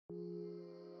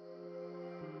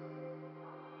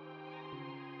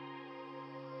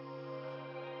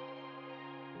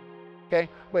okay?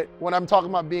 But when I'm talking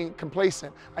about being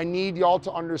complacent, I need y'all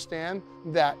to understand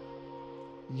that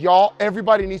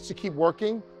everybody needs to keep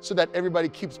working so that everybody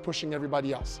keeps pushing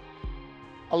everybody else.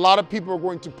 A lot of people are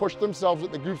going to push themselves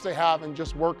with the groups they have and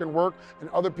just work, and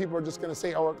other people are just gonna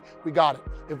say, oh, we got it.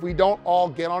 If we don't all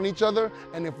get on each other,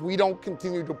 and if we don't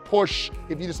continue to push,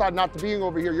 if you decide not to be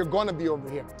over here, you're gonna be over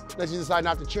here, unless you decide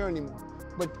not to cheer anymore.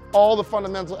 But all the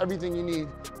fundamental, everything you need,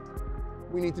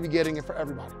 we need to be getting it for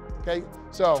everybody, okay?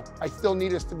 So I still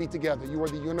need us to be together. You are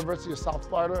the University of South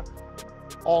Florida,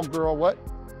 all girl what?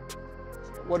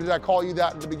 What did I call you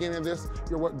that at the beginning of this?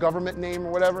 Your what, government name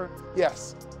or whatever?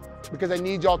 Yes. Because I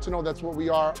need y'all to know that's what we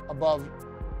are above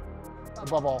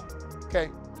all, okay?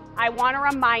 I want to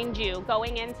remind you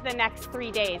going into the next 3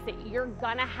 days that you're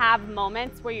gonna have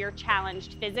moments where you're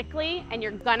challenged physically and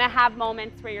you're gonna have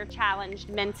moments where you're challenged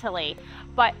mentally.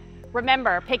 But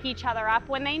remember, pick each other up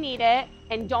when they need it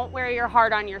and don't wear your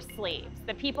heart on your sleeves.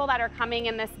 The people that are coming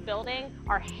in this building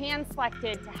are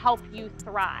hand-selected to help you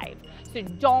thrive. So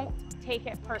don't take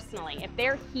it personally. If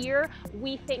they're here,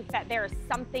 we think that there is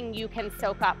something you can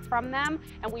soak up from them,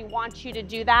 and we want you to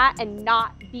do that and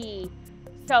not be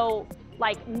so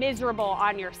like miserable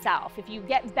on yourself. If you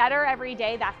get better every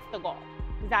day, that's the goal.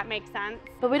 Does that make sense?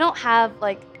 But we don't have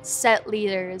like set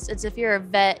leaders. It's if you're a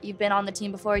vet, you've been on the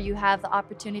team before, you have the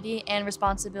opportunity and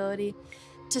responsibility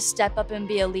to step up and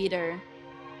be a leader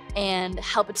and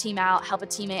help a team out, help a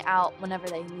teammate out whenever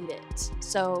they need it.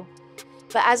 So,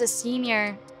 but as a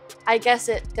senior, I guess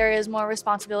there is more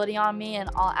responsibility on me in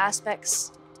all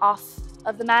aspects off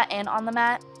of the mat and on the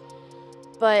mat,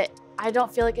 but I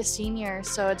don't feel like a senior,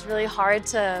 so it's really hard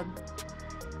to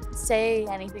say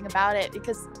anything about it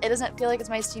because it doesn't feel like it's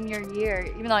my senior year,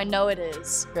 even though I know it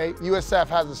is. Okay, USF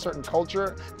has a certain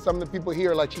culture. Some of the people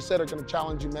here, like you said, are gonna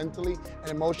challenge you mentally and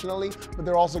emotionally, but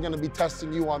they're also gonna be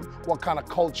testing you on what kind of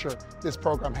culture this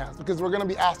program has, because we're gonna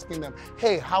be asking them,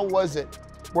 hey, how was it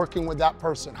working with that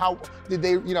person? How did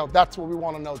they, that's what we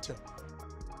want to know too.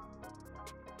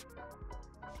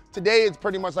 Today it's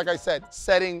pretty much, like I said,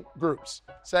 setting groups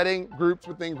within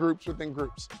groups within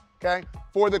groups, okay?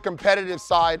 For the competitive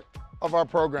side of our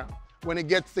program. When it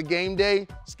gets to game day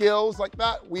skills like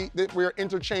that, we're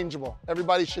interchangeable.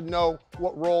 Everybody should know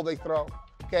what role they throw,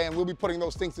 okay? And we'll be putting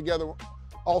those things together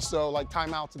also, like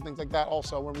timeouts and things like that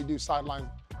also when we do sideline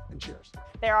and cheers.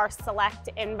 There are select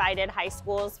invited high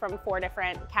schools from 4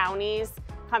 different counties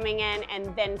coming in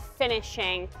and then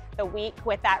finishing the week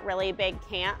with that really big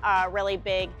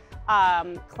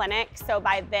clinic. So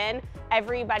by then,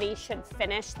 everybody should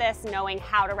finish this knowing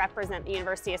how to represent the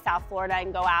University of South Florida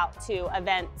and go out to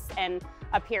events and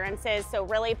appearances. So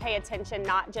really pay attention,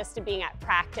 not just to being at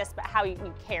practice, but how you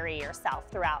carry yourself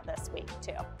throughout this week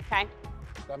too, okay?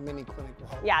 That mini clinic will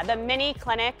help. Yeah, the mini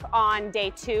clinic on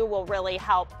day 2 will really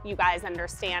help you guys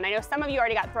understand. I know some of you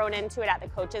already got thrown into it at the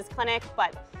coaches clinic,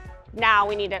 but now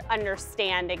we need to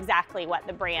understand exactly what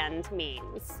the brand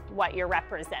means, what you're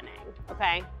representing,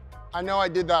 okay? I know I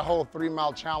did that whole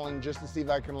 3-mile challenge just to see if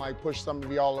I can like push some of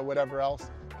y'all or whatever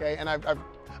else, okay? And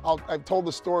I've told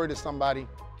the story to somebody.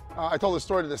 I told the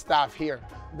story to the staff here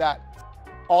that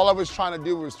all I was trying to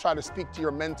do was try to speak to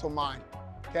your mental mind.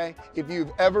 Okay? If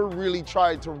you've ever really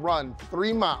tried to run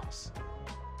 3 miles,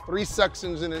 3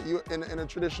 sections in a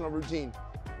traditional routine,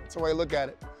 that's the way I look at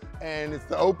it. And it's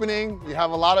the opening, you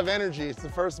have a lot of energy, it's the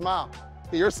first mile.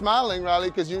 You're smiling, Riley,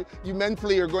 because you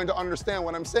mentally are going to understand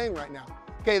what I'm saying right now.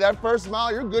 Okay, that first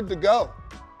mile, you're good to go.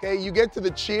 Okay, you get to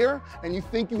the cheer and you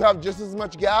think you have just as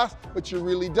much gas, but you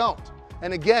really don't.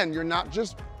 And again, you're not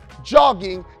just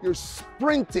jogging, you're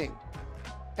sprinting,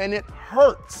 and it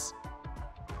hurts.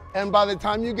 And by the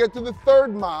time you get to the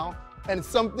 3rd mile and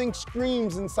something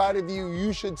screams inside of you,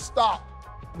 you should stop.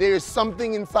 There's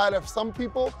something inside of some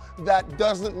people that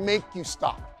doesn't make you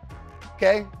stop,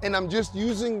 okay? And I'm just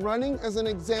using running as an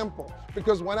example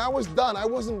because when I was done, I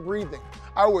wasn't breathing.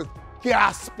 I was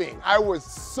gasping. I was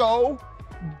so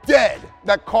dead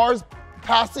that cars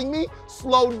passing me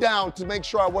slowed down to make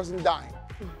sure I wasn't dying.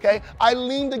 Okay, I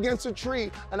leaned against a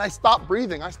tree and I stopped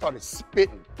breathing. I started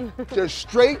spitting, just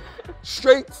straight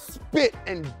spit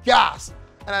and gas.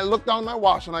 And I looked down at my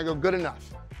watch and I go, good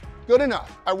enough, good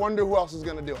enough. I wonder who else is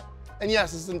gonna do it. And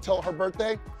yes, it's until her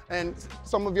birthday, and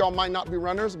some of y'all might not be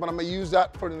runners, but I'm gonna use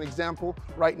that for an example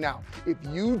right now. If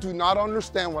you do not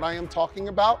understand what I am talking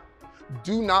about,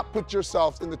 do not put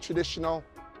yourselves in the traditional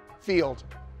field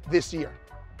this year,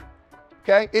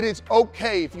 okay? It is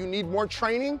okay if you need more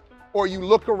training, or you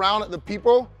look around at the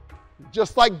people,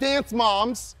 just like dance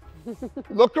moms,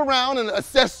 look around and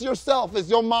assess yourself as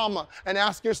your mama and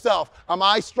ask yourself, am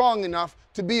I strong enough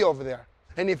to be over there?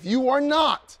 And if you are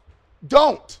not,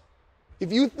 don't.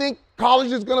 If you think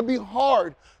college is gonna be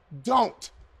hard.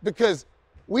 Don't, because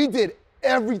we did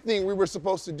everything we were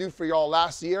supposed to do for y'all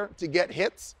last year to get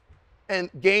hits, and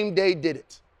game day did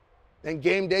it. And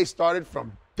game day started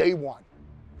from day one.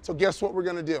 So guess what we're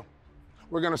gonna do?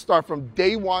 We're gonna start from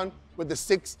day one with the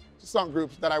 6 stunt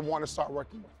groups that I wanna start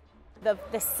working with.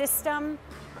 The system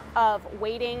of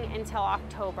waiting until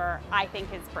October, I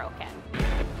think, is broken.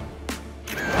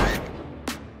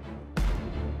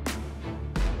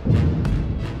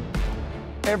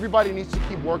 Everybody needs to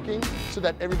keep working so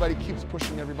that everybody keeps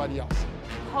pushing everybody else.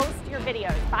 Post your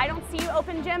videos. If I don't see you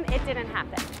open gym, it didn't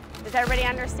happen. Does everybody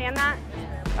understand that?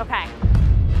 Okay.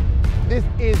 This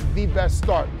is the best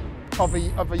start of a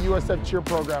USF cheer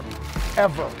program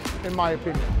ever, in my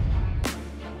opinion.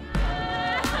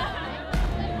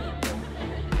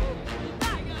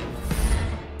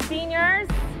 Seniors,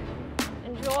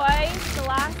 enjoy the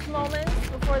last moments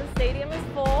before the stadium is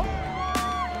full.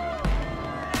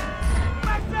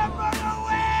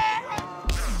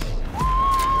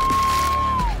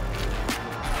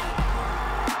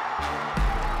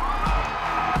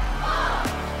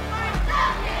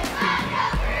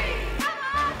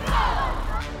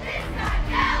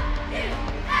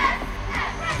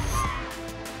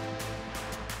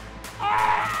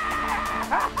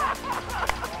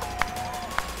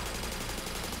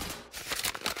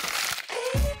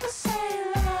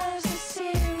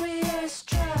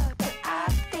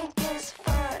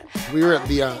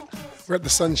 We're at the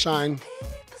Sunshine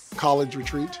College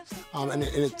Retreat, and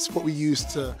it's what we use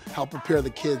to help prepare the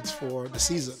kids for the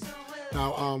season.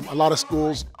 Now, a lot of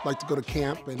schools like to go to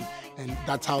camp, and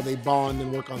that's how they bond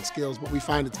and work on skills. But we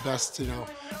find it's best to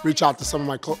reach out to some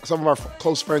of our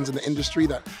close friends in the industry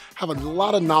that have a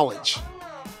lot of knowledge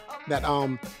that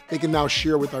they can now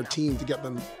share with our team to get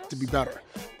them to be better.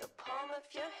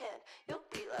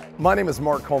 My name is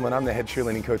Mark Coleman. I'm the head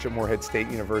cheerleading coach at Morehead State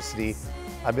University.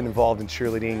 I've been involved in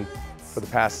cheerleading for the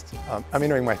past, I'm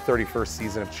entering my 31st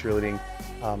season of cheerleading,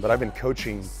 but I've been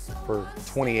coaching for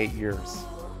 28 years.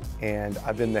 And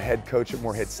I've been the head coach at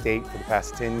Morehead State for the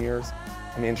past 10 years.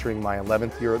 I'm entering my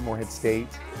 11th year at Morehead State.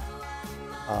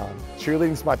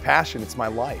 Cheerleading is my passion, it's my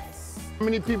life. How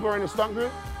many people are in a stunt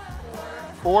group?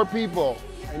 4 people.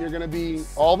 And you're gonna be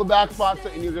all the back spots,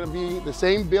 and you're gonna be the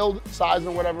same build, size,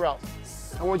 and whatever else.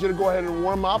 I want you to go ahead and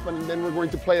warm up, and then we're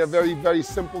going to play a very, very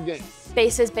simple game.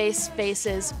 Bases, base,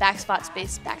 bases, back spots,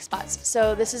 base, back spots.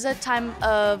 So this is a time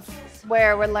of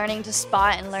where we're learning to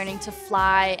spot and learning to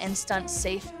fly and stunt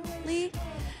safely.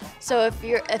 So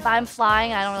if I'm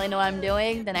flying, I don't really know what I'm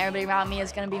doing, then everybody around me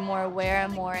is going to be more aware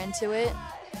and more into it.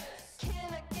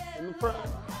 In the front.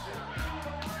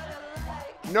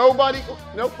 Nobody,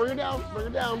 nope, bring it down, bring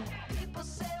it down.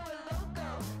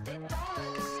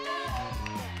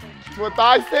 With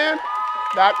thigh stand,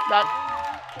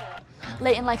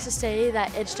 Leighton likes to say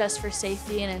that it's just for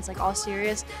safety and it's like all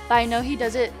serious, but I know he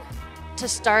does it to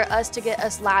start us, to get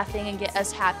us laughing and get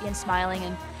us happy and smiling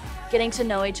and getting to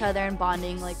know each other and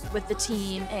bonding like with the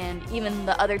team, and even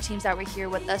the other teams that were here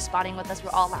with us, spotting with us, we're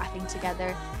all laughing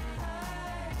together.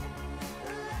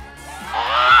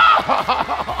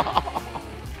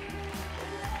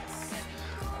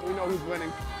 We know who's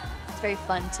winning. It's very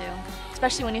fun too,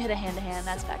 especially when you hit a hand-to-hand,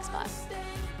 that's back spot.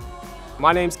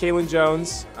 My name's Kalen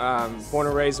Jones, born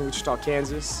and raised in Wichita,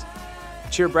 Kansas.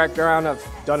 Cheer background, I've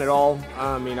done it all.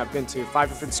 I've been to 5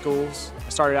 different schools. I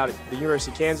started out at the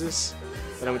University of Kansas,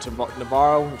 then I went to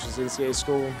Navarro, which is NCAA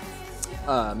school,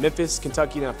 Memphis,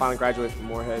 Kentucky, and I finally graduated from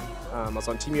Morehead. I was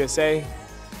on Team USA.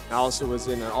 I also was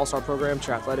in an all-star program,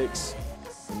 cheer athletics.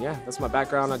 And yeah, that's my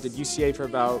background. I did UCA for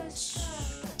about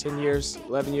 10 years,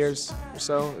 11 years or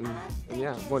so. And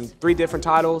yeah, won 3 different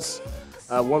titles,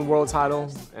 1 world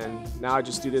title, and now I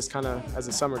just do this kind of as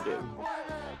a summer gig.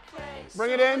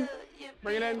 Bring it in,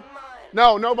 bring it in.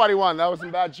 No, nobody won. That was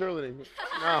some bad cheerleading.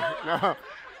 No.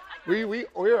 We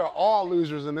are all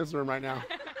losers in this room right now,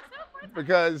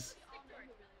 because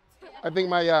I think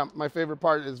my favorite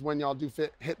part is when y'all do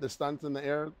hit the stunts in the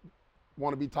air.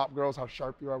 Want to be top girls, how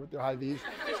sharp you are with your high V's.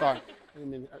 Sorry, I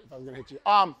didn't mean if I was gonna hit you.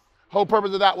 Whole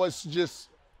purpose of that was to just,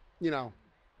 learn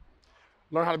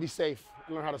how to be safe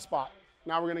and learn how to spot.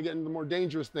 Now we're gonna get into the more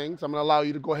dangerous things. I'm gonna allow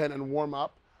you to go ahead and warm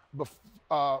up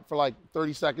for like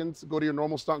 30 seconds. Go to your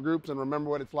normal stunt groups and remember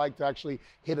what it's like to actually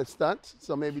hit a stunt.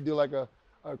 So maybe do like a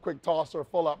quick toss or a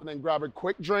full up, and then grab a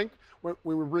quick drink. When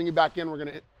we bring you back in, we're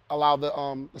gonna allow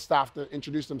the staff to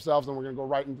introduce themselves, and we're gonna go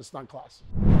right into stunt class.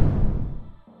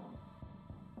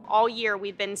 All year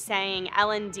we've been saying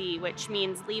L&D, which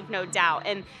means leave no doubt.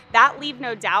 And that leave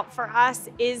no doubt for us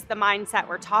is the mindset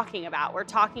we're talking about. We're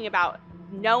talking about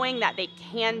knowing that they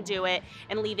can do it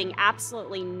and leaving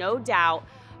absolutely no doubt,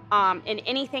 in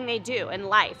anything they do in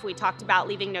life. We talked about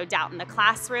leaving no doubt in the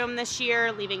classroom this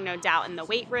year, leaving no doubt in the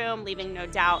weight room, leaving no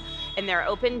doubt in their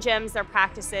open gyms, their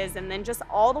practices, and then just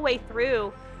all the way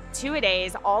through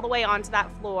two-a-days, all the way onto that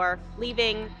floor,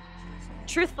 leaving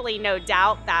truthfully no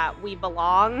doubt that we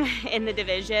belong in the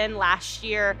division. Last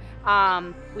year,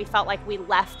 we felt like we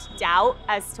left doubt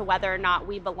as to whether or not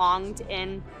we belonged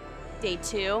in day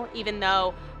 2, even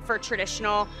though for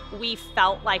traditional, we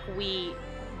felt like we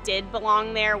did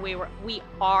belong there. We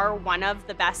are one of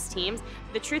the best teams.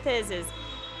 The truth is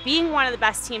being one of the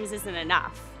best teams isn't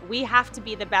enough. We have to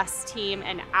be the best team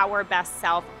and our best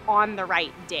self on the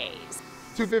right days.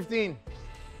 2:15.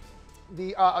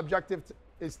 The objective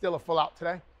is still a full out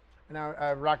today. And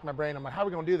I racked my brain. I'm like, how are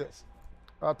we going to do this?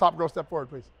 Top girl, step forward,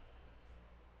 please.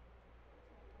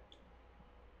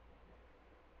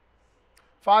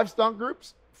 5 stunt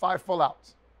groups, 5 full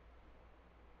outs.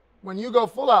 When you go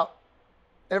full out,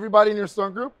 everybody in your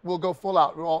stunt group will go full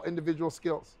out with all individual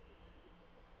skills.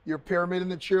 Your pyramid in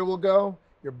the cheer will go.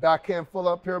 Your backhand full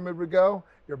out pyramid would go.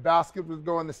 Your basket would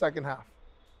go in the second half.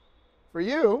 For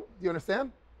you, do you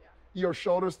understand? Yeah. Your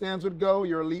shoulder stands would go.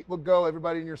 Your elite would go.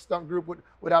 Everybody in your stunt group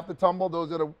would have to tumble.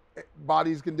 Those are the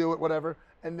bodies can do it, whatever.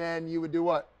 And then you would do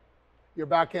what? Your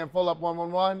backhand full up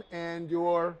 1-1-1 and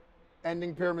your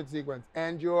ending pyramid sequence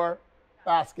and your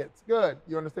baskets. Good.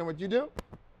 You understand what you do?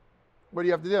 What do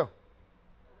you have to do?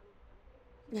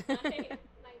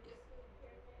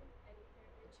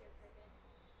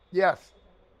 Yes.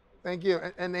 Thank you.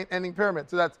 And ending pyramid.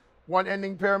 So that's 1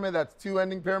 ending pyramid. That's 2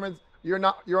 ending pyramids. You're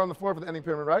on the floor for the ending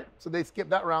pyramid, right? So they skip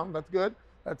that round. That's good.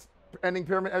 That's ending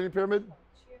pyramid, ending pyramid.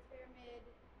 Cheer pyramid,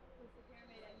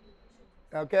 pyramid, ending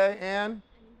pyramid. Okay, and?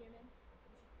 Ending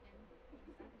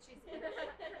pyramid.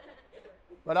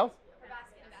 What else?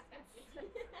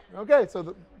 Basket. Okay,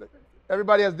 so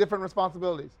everybody has different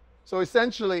responsibilities. So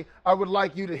essentially, I would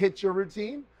like you to hit your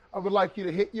routine. I would like you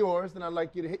to hit yours, and I'd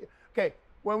like you to hit. Okay,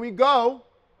 when we go,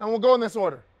 and we'll go in this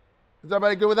order. Is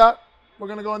everybody good with that? We're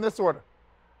going to go in this order.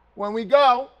 When we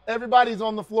go, everybody's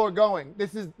on the floor going.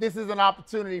 This is an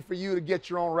opportunity for you to get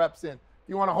your own reps in. If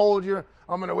you want to hold I'm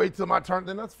going to wait till my turn,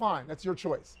 then that's fine. That's your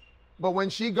choice. But when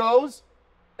she goes,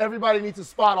 everybody needs to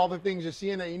spot all the things you're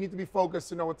seeing, and you need to be focused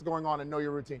to know what's going on and know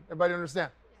your routine. Everybody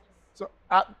understand? Yes. So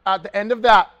at the end of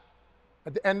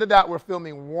that, we're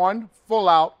filming 1 full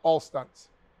out all stunts.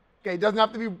 Okay, it doesn't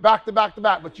have to be back to back to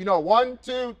back, but 1,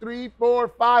 2, 3, 4,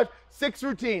 5, 6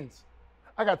 routines.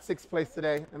 I got 6th place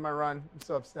today in my run. I'm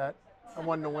so upset. I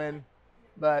wanted to win,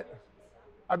 but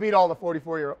I beat all the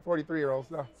 43-year-olds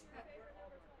though.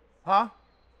 Huh?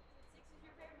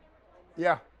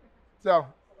 Yeah. So,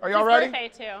 are y'all ready?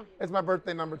 It's birthday too. It's my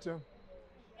birthday number 2.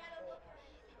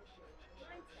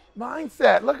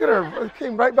 Mindset. Look at her. It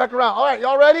came right back around. All right,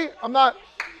 y'all ready?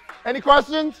 Any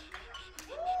questions?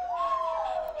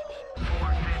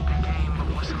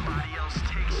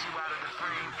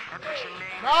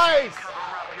 Nice.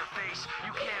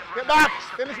 Get back.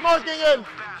 Finish marking in.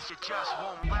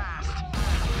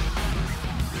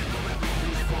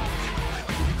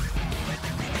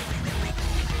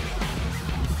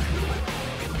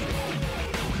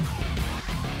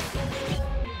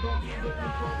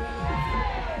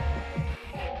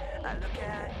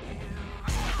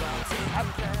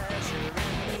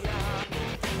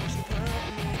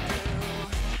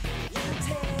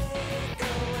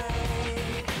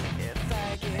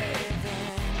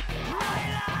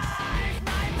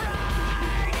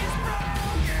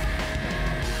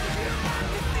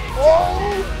 Oh!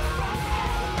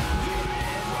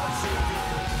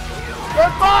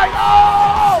 Good fight!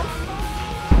 Oh!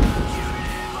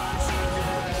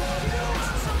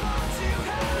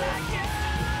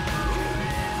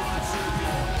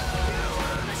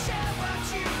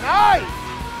 Nice!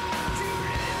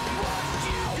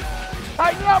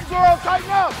 Tighten up, girl! Tighten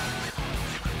up!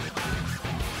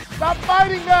 Stop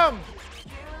fighting them!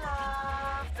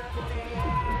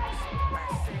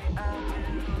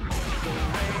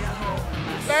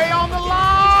 Stay on the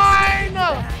line!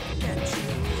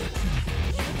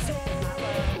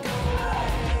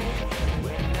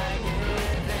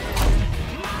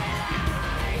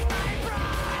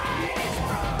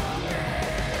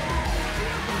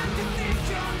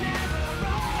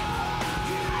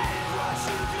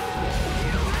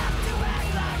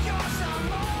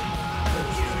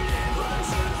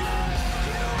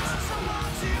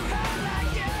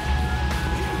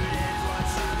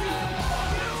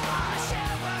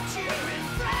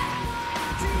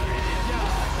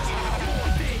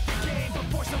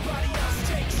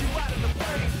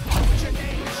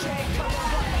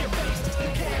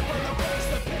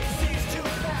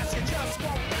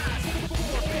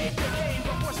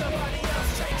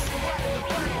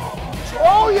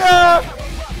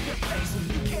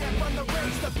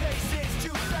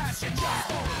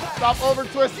 Stop over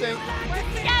twisting. Work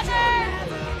together.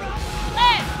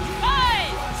 Lift. Good.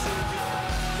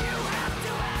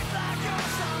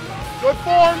 Good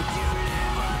form.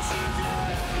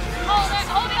 Hold it.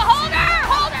 Hold it. Hold her.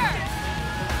 Hold her.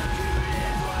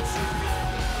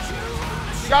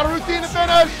 You got a routine to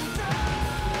finish.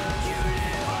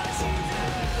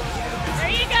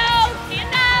 There you go.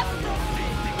 Stand up.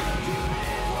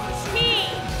 T.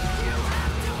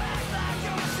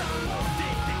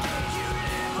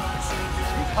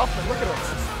 She's huffing. Look at her.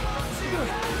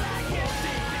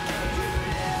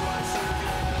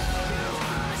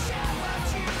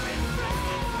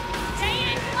 Stay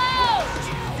in close.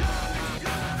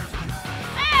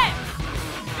 Lift.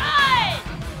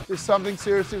 Good. There's something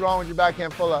seriously wrong with your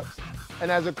backhand pull-ups.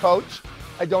 And as a coach,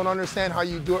 I don't understand how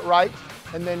you do it right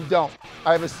and then don't.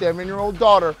 I have a 7-year-old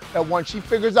daughter that once she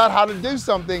figures out how to do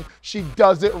something, she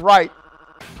does it right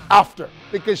after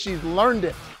because she's learned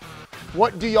it.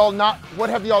 What have y'all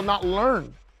not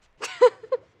learned?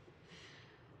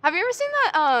 Have you ever seen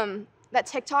that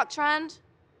TikTok trend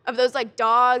of those like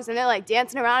dogs and they're like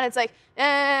dancing around? It's like,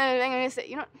 I'm gonna say,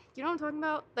 you know what I'm talking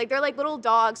about? Like they're like little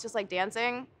dogs just like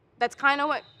dancing. That's kind of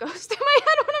what goes through my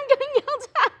head when I'm getting yelled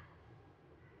at.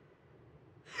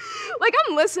 Like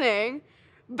I'm listening,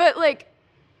 but like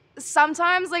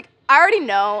sometimes like I already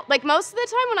know. Like most of the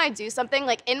time when I do something,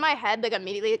 like in my head, like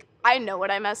immediately, like, I know what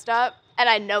I messed up and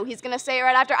I know he's gonna say it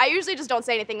right after. I usually just don't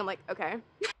say anything. I'm like, okay.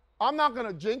 I'm not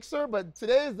gonna jinx her, but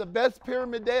today is the best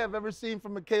pyramid day I've ever seen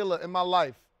from Michaela in my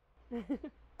life.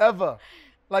 Ever.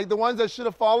 Like the ones that should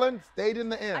have fallen stayed in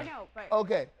the end. I know, but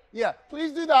Okay, yeah,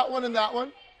 please do that one and that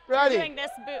one. Ready? doing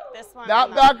this boot, this one. That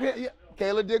and back, yeah,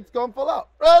 Kayla Dick's going full out.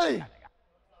 Ready?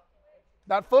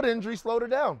 That foot injury slowed her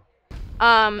down.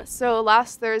 So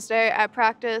last Thursday at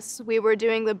practice, we were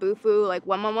doing the Bufu like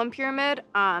 1-1-1 pyramid.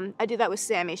 I did that with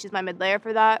Sammy. She's my mid layer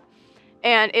for that.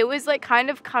 And it was like kind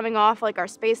of coming off, like our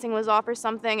spacing was off or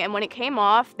something. And when it came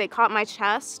off, they caught my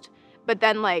chest, but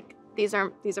then like these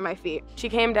are my feet. She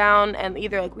came down and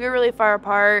either like we were really far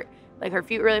apart, like her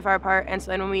feet were really far apart. And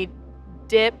so then when we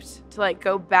dipped to like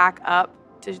go back up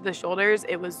to the shoulders,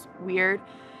 it was weird.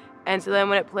 And so then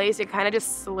when it placed, it kind of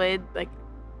just slid like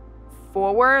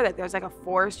forward, like there's like a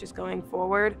force just going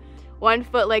forward. One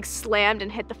foot like slammed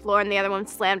and hit the floor and the other one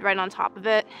slammed right on top of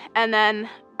it. And then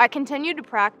I continued to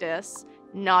practice,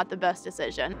 not the best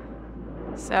decision.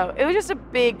 So it was just a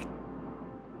big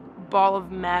ball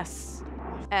of mess.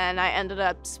 And I ended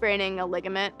up spraining a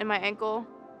ligament in my ankle.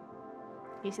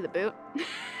 You see the boot?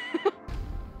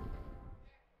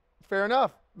 Fair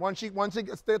enough. Once she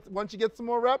gets some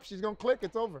more reps, she's gonna click.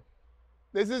 It's over.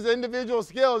 This is individual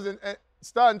skills and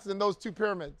stunts in those two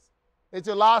pyramids. It's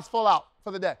your last full out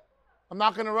for the day. I'm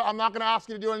not gonna ask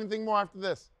you to do anything more after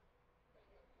this.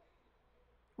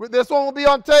 This one will be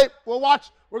on tape. We're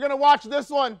gonna watch this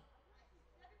one.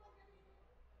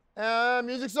 And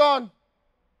music's on.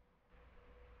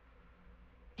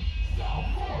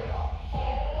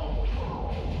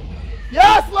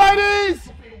 Yes, ladies!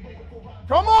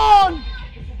 Come on!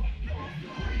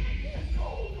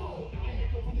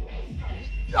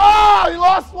 Ah, you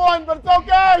lost one, but it's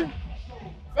okay.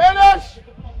 Finish.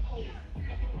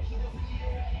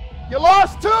 You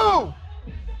lost two.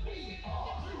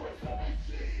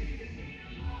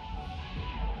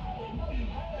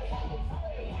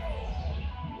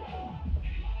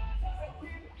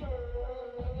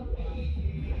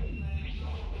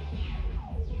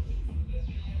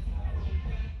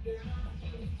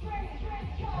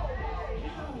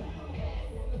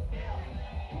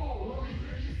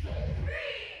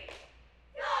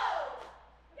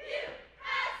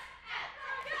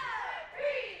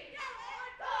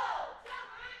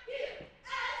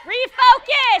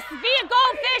 Refocus. Be a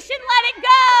goldfish and let it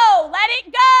go. Let it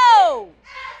go.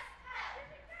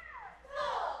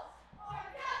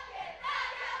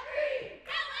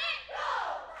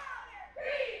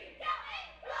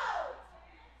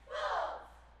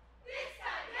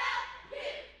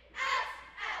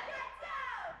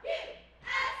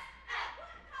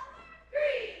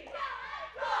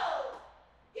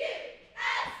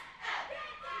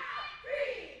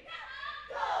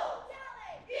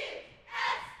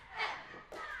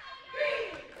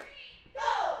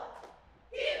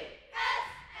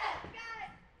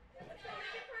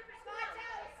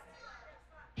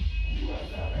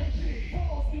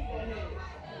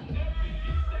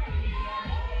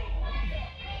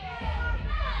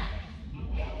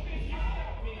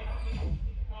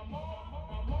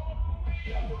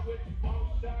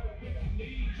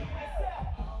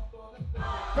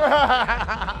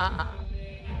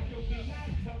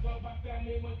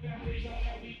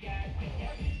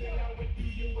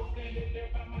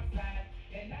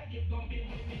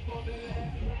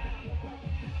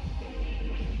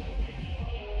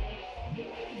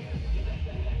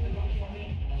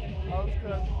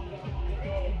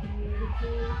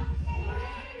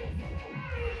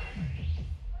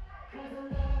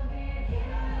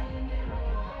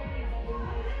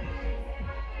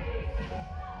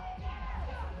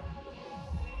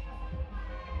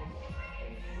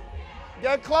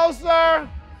 Get closer.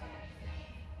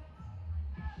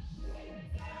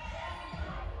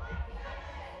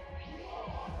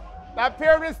 That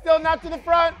pyramid still not to the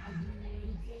front.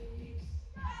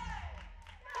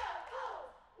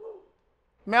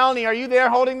 Melanie, are you there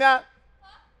holding that?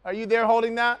 Are you there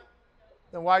holding that?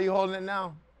 Then why are you holding it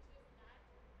now?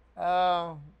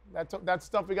 That's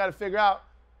stuff we got to figure out.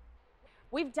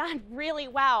 We've done really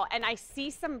well, and I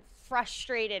see some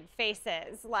frustrated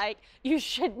faces. Like, you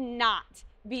should not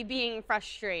be being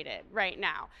frustrated right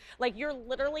now. Like, you're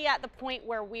literally at the point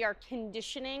where we are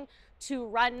conditioning to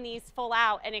run these full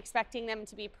out and expecting them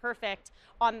to be perfect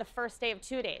on the first day of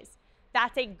 2 days.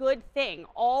 That's a good thing.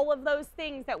 All of those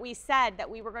things that we said that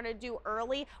we were going to do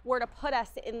early were to put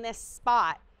us in this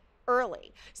spot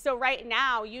early. So right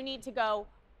now, you need to go,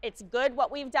 it's good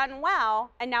what we've done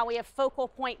well, and now we have focal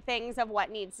point things of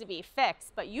what needs to be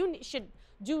fixed. But you should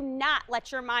do not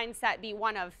let your mindset be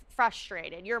one of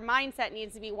frustrated. Your mindset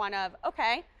needs to be one of,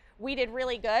 okay, we did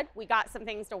really good. We got some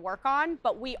things to work on,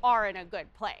 but we are in a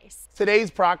good place.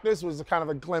 Today's practice was kind of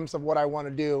a glimpse of what I want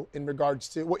to do in regards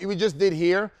to what we just did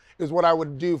here is what I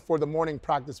would do for the morning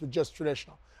practice with just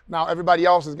traditional. Now, everybody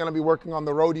else is going to be working on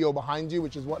the rodeo behind you,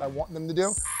 which is what I want them to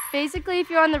do. Basically,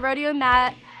 if you're on the rodeo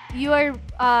mat, you are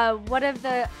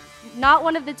not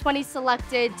one of the 20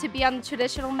 selected to be on the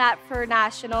traditional mat for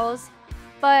nationals.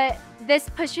 But this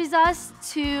pushes us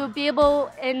to be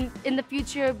able in the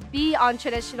future be on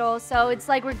traditional. So it's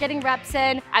like we're getting reps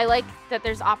in. I like that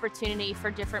there's opportunity for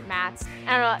different mats.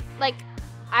 I don't know, like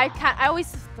I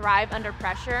always thrive under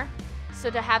pressure.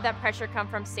 So to have that pressure come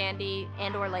from Sandy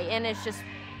and or Layton is just,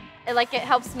 it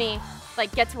helps me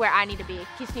like get to where I need to be. It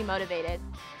keeps me motivated.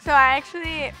 So I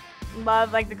actually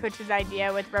love like the coach's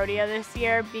idea with rodeo this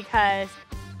year because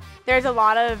there's a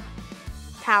lot of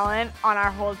talent on our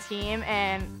whole team,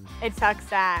 and it sucks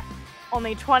that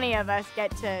only 20 of us get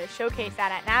to showcase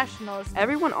that at nationals.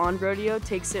 Everyone on rodeo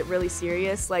takes it really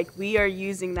serious. Like, we are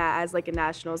using that as like a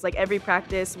nationals. Like, every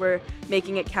practice we're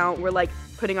making it count. We're like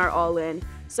putting our all in.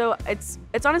 So it's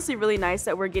honestly really nice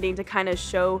that we're getting to kind of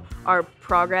show our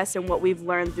progress and what we've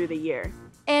learned through the year.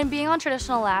 And being on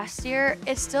traditional last year,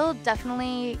 it's still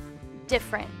definitely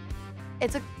different.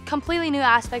 It's a completely new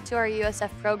aspect to our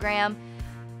USF program.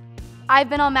 I've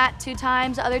been on mat 2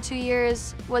 times, the other 2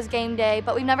 years was game day,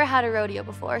 but we've never had a rodeo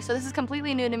before, so this is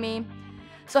completely new to me.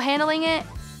 So handling it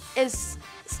is,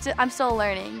 I'm still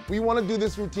learning. We want to do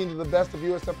this routine to the best of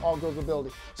USF All-Girls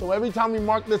ability. So every time we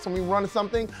mark this and we run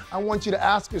something, I want you to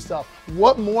ask yourself,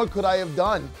 what more could I have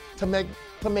done to make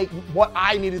what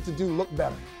I needed to do look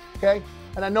better, okay?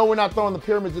 And I know we're not throwing the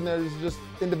pyramids in there, it's just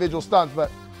individual stunts, but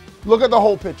look at the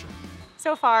whole picture.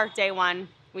 So far, day 1,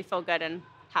 we feel good and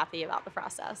happy about the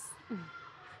process.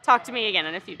 Talk to me again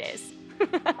in a few days.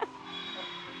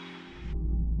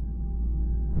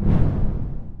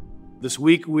 This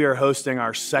week, we are hosting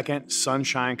our second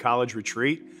Sunshine College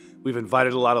Retreat. We've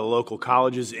invited a lot of the local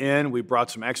colleges in. We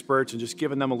brought some experts and just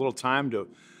given them a little time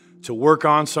to work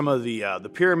on some of the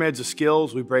pyramids of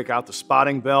skills. We break out the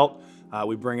spotting belt.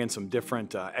 We bring in some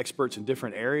different experts in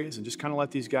different areas and just kind of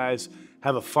let these guys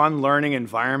have a fun learning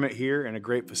environment here in a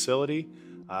great facility.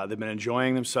 They've been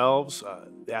enjoying themselves.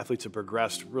 The athletes have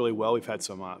progressed really well. We've had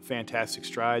some fantastic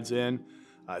strides in.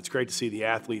 It's great to see the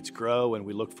athletes grow, and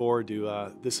we look forward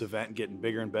to this event getting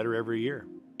bigger and better every year.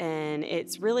 And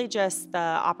it's really just the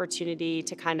opportunity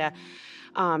to kind of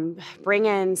bring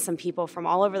in some people from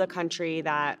all over the country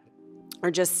that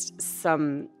are just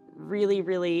some really,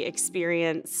 really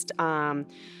experienced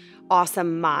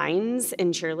awesome minds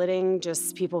in cheerleading,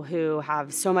 just people who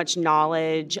have so much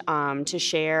knowledge to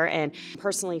share. And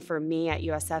personally for me at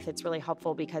USF, it's really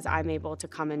helpful because I'm able to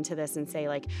come into this and say,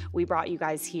 like, we brought you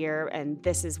guys here and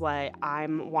this is what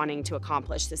I'm wanting to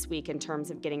accomplish this week in terms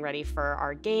of getting ready for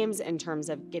our games, in terms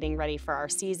of getting ready for our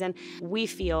season. We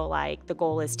feel like the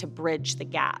goal is to bridge the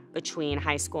gap between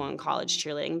high school and college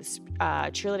cheerleading.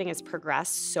 Cheerleading has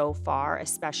progressed so far,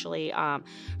 especially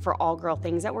for all-girl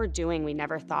things that we're doing we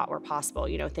never thought were possible.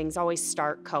 You know, things always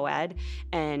start co-ed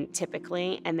and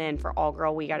typically, and then for all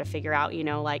girl, we got to figure out, you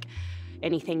know, like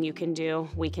anything you can do,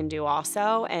 we can do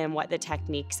also, and what the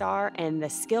techniques are, and the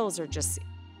skills are just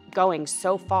going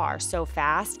so far, so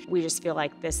fast. We just feel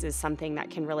like this is something that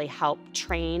can really help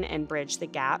train and bridge the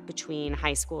gap between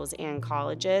high schools and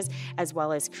colleges, as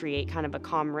well as create kind of a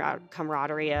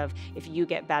camaraderie of if you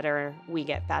get better, we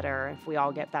get better. If we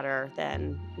all get better,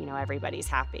 then, you know, everybody's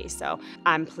happy. So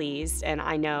I'm pleased, and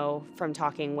I know from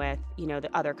talking with, you know,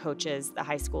 the other coaches, the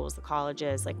high schools, the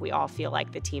colleges, like we all feel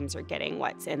like the teams are getting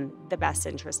what's in the best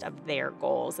interest of their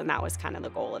goals, and that was kind of the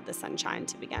goal of the Sunshine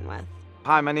to begin with.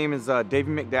 Hi, my name is David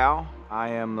McDowell. I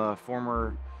am the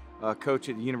former coach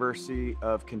at the University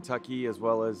of Kentucky as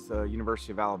well as the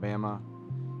University of Alabama,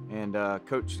 and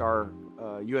coached our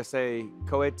USA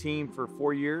co-ed team for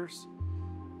 4 years.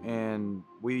 And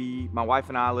my wife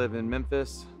and I live in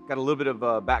Memphis. Got a little bit of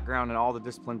a background in all the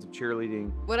disciplines of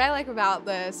cheerleading. What I like about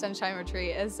the Sunshine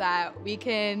Retreat is that we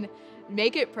can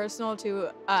make it personal to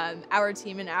our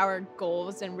team and our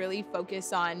goals, and really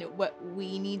focus on what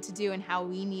we need to do and how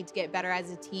we need to get better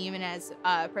as a team and as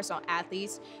personal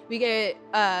athletes. We get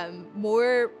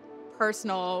more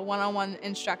personal one-on-one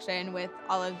instruction with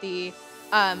all of the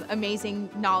amazing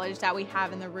knowledge that we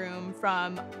have in the room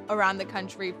from around the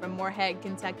country, from Moorhead,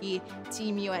 Kentucky,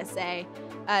 Team USA.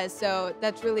 So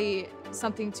that's really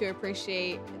something to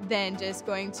appreciate than just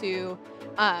going to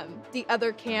the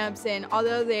other camps. And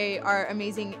although they are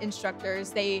amazing instructors,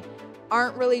 they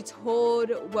aren't really told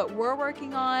what we're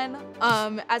working on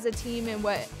as a team and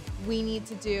what we need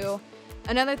to do.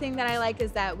 Another thing that I like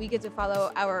is that we get to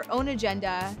follow our own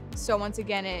agenda. So once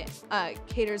again, it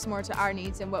caters more to our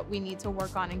needs and what we need to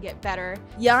work on and get better.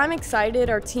 Yeah, I'm excited.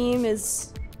 Our team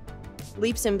is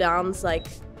leaps and bounds like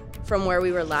from where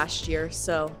we were last year.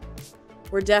 So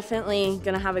we're definitely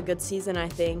gonna have a good season, I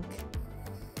think.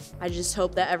 I just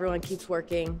hope that everyone keeps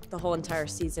working the whole entire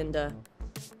season to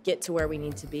get to where we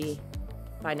need to be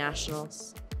by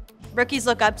nationals. Rookies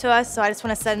look up to us, so I just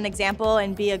want to set an example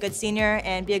and be a good senior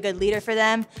and be a good leader for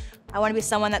them. I want to be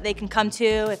someone that they can come to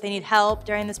if they need help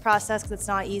during this process, because it's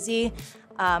not easy.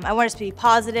 I want us to be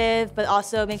positive, but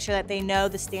also make sure that they know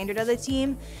the standard of the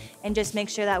team, and just make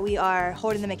sure that we are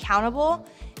holding them accountable,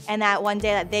 and that one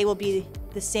day that they will be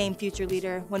the same future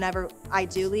leader whenever I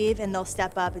do leave, and they'll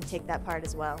step up and take that part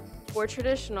as well. For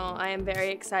traditional, I am very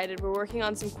excited. We're working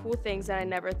on some cool things that I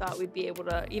never thought we'd be able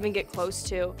to even get close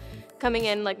to. Coming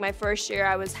in like my first year,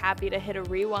 I was happy to hit a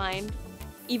rewind,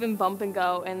 even bump and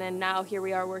go, and then now here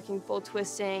we are working full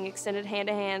twisting, extended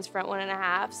hand-to-hands, front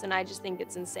 1.5s, and I just think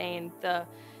it's insane the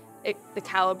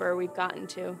caliber we've gotten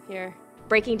to here.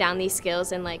 Breaking down these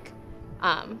skills and like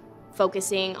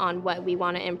focusing on what we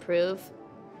want to improve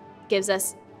gives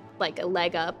us like a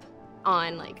leg up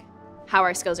on like how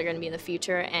our skills are going to be in the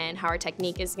future and how our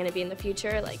technique is going to be in the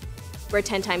future. Like, we're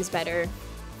 10 times better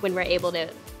when we're able to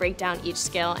break down each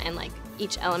skill and like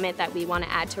each element that we want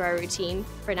to add to our routine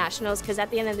for nationals, because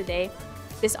at the end of the day,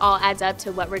 this all adds up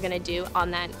to what we're going to do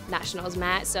on that nationals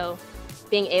mat. So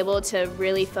being able to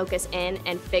really focus in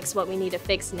and fix what we need to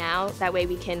fix now, that way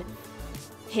we can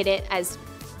hit it as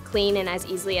clean and as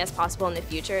easily as possible in the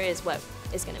future, is what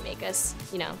is going to make us,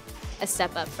 you know, a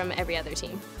step up from every other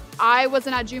team. I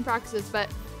wasn't at June practices, but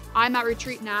I'm at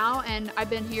retreat now, and I've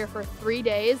been here for 3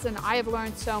 days, and I have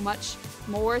learned so much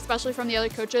more, especially from the other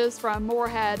coaches from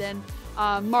Moorhead and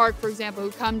Mark, for example,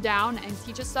 who come down and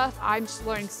teach us stuff. I'm just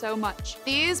learning so much.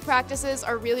 These practices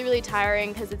are really, really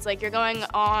tiring because it's like you're going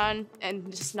on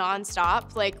and just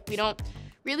nonstop. Like, we don't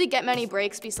really get many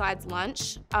breaks besides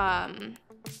lunch.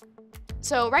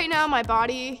 So right now my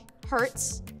body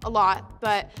hurts a lot,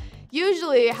 but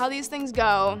usually how these things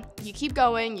go, you keep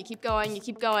going, you keep going, you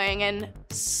keep going, and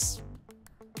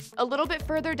a little bit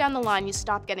further down the line, you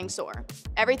stop getting sore.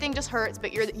 Everything just hurts,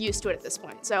 but you're used to it at this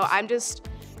point. So I'm just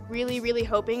really, really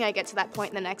hoping I get to that point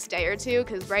in the next day or two,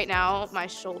 because right now my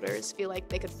shoulders feel like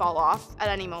they could fall off at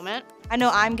any moment. I know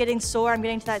I'm getting sore. I'm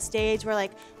getting to that stage where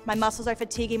like my muscles are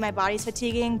fatiguing, my body's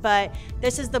fatiguing, but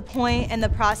this is the point in the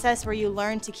process where you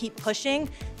learn to keep pushing,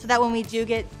 so that when we do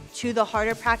get to the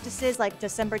harder practices like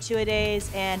December two-a-days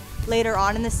and later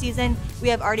on in the season, we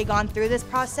have already gone through this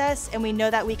process, and we know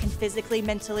that we can physically,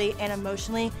 mentally, and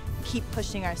emotionally keep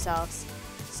pushing ourselves.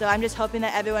 So I'm just hoping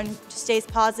that everyone stays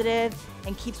positive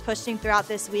and keeps pushing throughout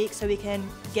this week so we can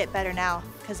get better now,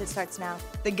 because it starts now.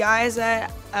 The guys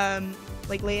that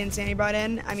like Lee and Sandy brought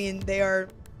in, I mean, they are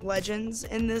legends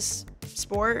in this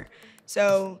sport.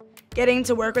 So getting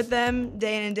to work with them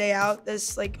day in and day out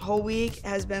this like whole week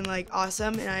has been like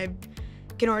awesome, and I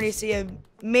can already see a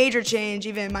major change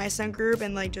even in my stunt group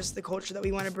and like just the culture that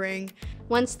we want to bring.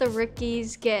 Once the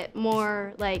rookies get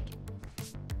more like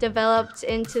developed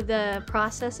into the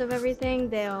process of everything,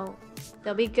 they'll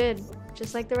be good,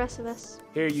 just like the rest of us.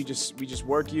 Here we just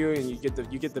work you, and you get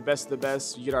the best of the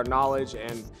best. You get our knowledge,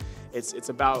 and it's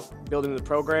about building the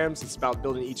programs. It's about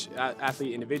building each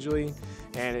athlete individually,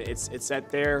 and it's at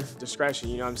their discretion.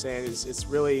 You know what I'm saying? It's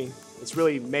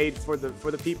really made for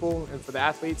the people and for the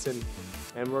athletes, and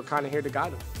we're kind of here to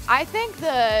guide them. I think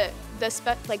the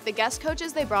guest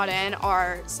coaches they brought in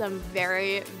are some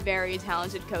very, very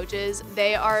talented coaches.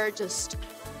 They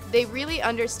really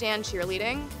understand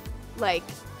cheerleading. Like,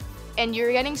 and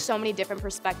you're getting so many different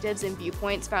perspectives and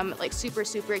viewpoints from like super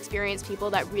experienced people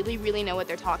that really know what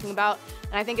they're talking about,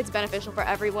 and I think it's beneficial for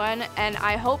everyone, and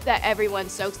I hope that everyone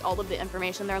soaks all of the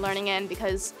information they're learning in,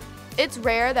 because it's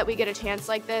rare that we get a chance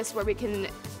like this where we can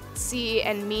see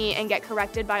and meet and get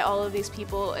corrected by all of these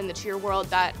people in the cheer world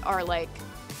that are like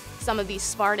some of the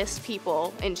smartest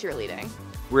people in cheerleading.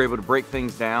 We're able to break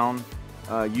things down,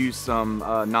 use some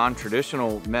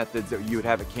non-traditional methods that you would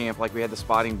have at camp. Like we had the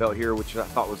spotting belt here, which I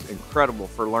thought was incredible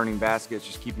for learning baskets,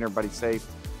 just keeping everybody safe,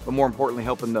 but more importantly,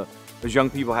 helping those young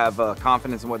people have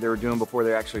confidence in what they were doing before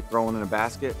they're actually throwing in a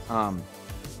basket. A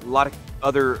lot of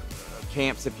other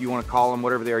camps, if you want to call them,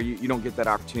 whatever they are, you don't get that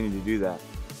opportunity to do that.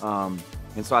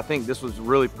 And so I think this was a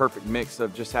really perfect mix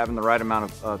of just having the right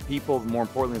amount of people, more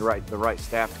importantly, the right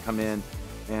staff to come in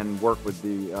and work with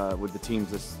the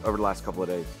teams over the last couple of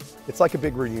days. It's like a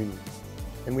big reunion,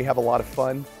 and we have a lot of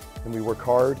fun, and we work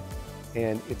hard,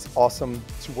 and it's awesome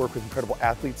to work with incredible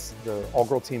athletes. The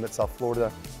all-girl team at South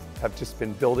Florida have just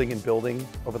been building and building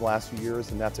over the last few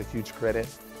years, and that's a huge credit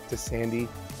to Sandy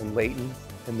and Leighton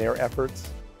and their efforts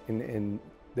in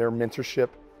their mentorship,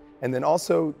 and then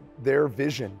also their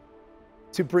vision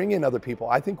to bring in other people.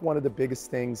 I think one of the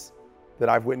biggest things that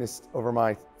I've witnessed over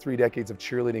my 3 decades of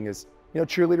cheerleading is,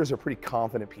 cheerleaders are pretty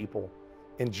confident people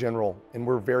in general, and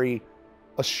we're very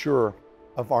assured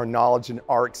of our knowledge and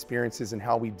our experiences and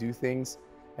how we do things.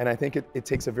 And I think it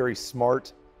takes a very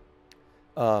smart,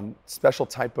 special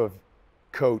type of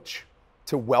coach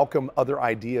to welcome other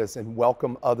ideas and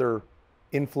welcome other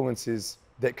influences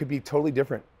that could be totally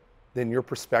different than your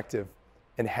perspective,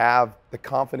 and have the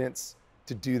confidence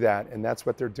to do that. And that's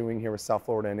what they're doing here with South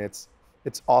Florida, and it's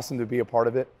awesome to be a part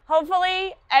of it.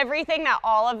 Hopefully everything that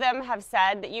all of them have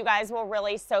said, that you guys will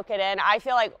really soak it in. I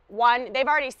feel like, one, they've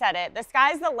already said it, the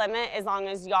sky's the limit as long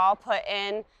as y'all put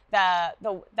in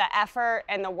the effort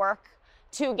and the work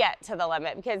to get to the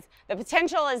limit, because the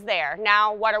potential is there.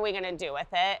 Now, what are we gonna do with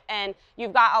it? And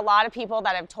you've got a lot of people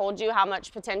that have told you how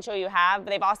much potential you have,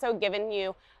 but they've also given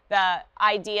you the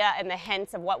idea and the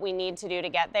hints of what we need to do to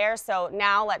get there. So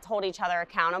now let's hold each other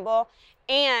accountable.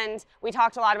 And we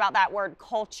talked a lot about that word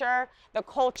culture, the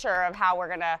culture of how we're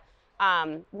gonna,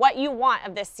 what you want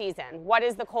of this season. What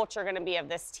is the culture gonna be of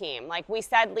this team? Like we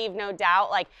said, leave no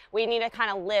doubt, like we need to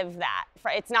kind of live that.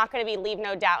 It's not gonna be leave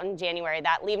no doubt in January.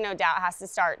 That leave no doubt has to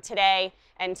start today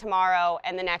and tomorrow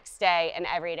and the next day and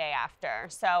every day after.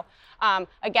 So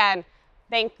again,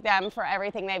 thank them for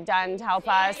everything they've done to help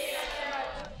us.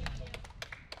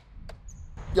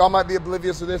 Y'all might be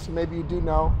oblivious to this, or maybe you do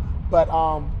know, but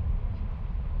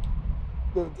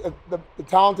the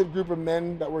talented group of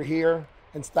men that were here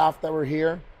and staff that were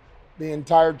here, the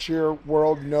entire cheer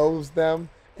world knows them,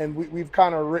 and we've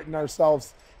kind of written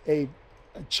ourselves a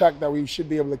check that we should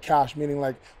be able to cash, meaning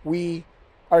like we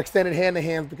are extended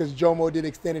hand-to-hands because Jomo did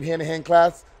extended hand-to-hand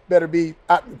class, better be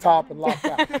at the top and locked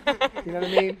out. You know what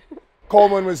I mean?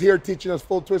 Coleman was here teaching us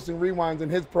full twists and rewinds,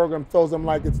 and his program throws them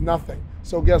like it's nothing.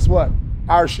 So guess what?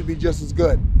 Ours should be just as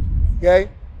good, okay?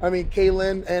 I mean,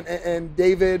 Kaylin and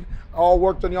David all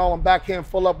worked on y'all on backhand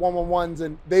full-up one-on-ones,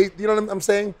 and they, you know what I'm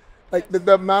saying? Like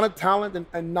the amount of talent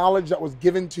and knowledge that was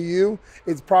given to you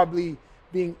is probably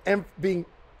being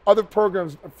other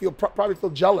programs probably feel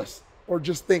jealous or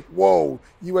just think, whoa,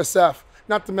 USF.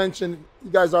 Not to mention,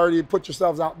 you guys already put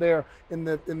yourselves out there in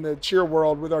the cheer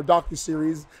world with our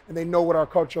docuseries, and they know what our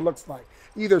culture looks like.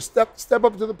 Either step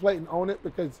up to the plate and own it,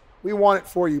 because we want it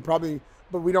for you, probably,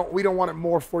 but we don't want it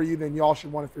more for you than y'all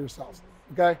should want it for yourselves.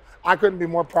 Okay? I couldn't be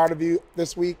more proud of you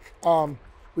this week.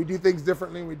 We do things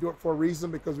differently, and we do it for a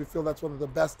reason, because we feel that's one of the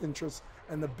best interests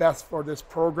and the best for this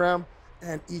program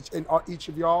and each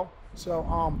of y'all.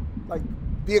 So like,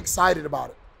 be excited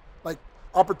about it. Like,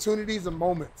 opportunities and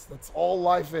moments. That's all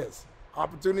life is.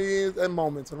 Opportunities and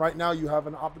moments. And right now you have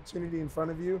an opportunity in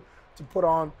front of you to put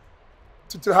on,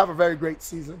 to have a very great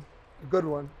season, a good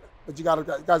one. But you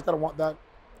guys gotta want that.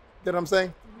 You know what I'm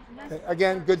saying? Okay.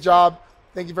 Again, good job.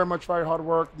 Thank you very much for your hard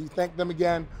work. You thank them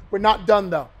again. We're not done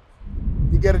though.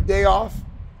 You get a day off.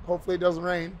 Hopefully it doesn't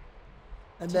rain.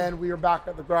 And then we are back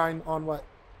at the grind on what?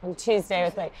 On Tuesday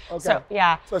with me. Okay. So,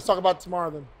 yeah. So let's talk about tomorrow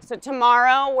then. So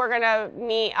tomorrow we're gonna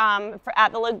meet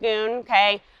at the Lagoon,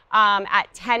 okay, at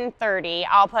 10:30.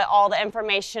 I'll put all the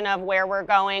information of where we're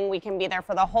going. We can be there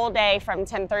for the whole day. From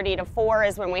 10:30 to 4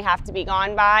 is when we have to be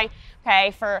gone by,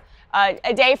 okay, for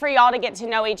a day for y'all to get to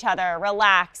know each other,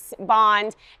 relax,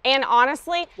 bond, and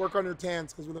honestly, work on your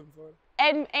tans, because we live in Florida.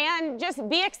 And just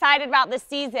be excited about the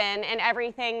season and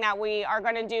everything that we are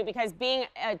going to do, because being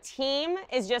a team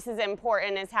is just as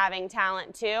important as having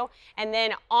talent too. And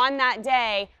then on that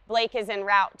day, Blake is en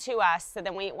route to us. So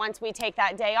then once we take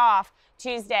that day off,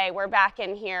 Tuesday, we're back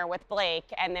in here with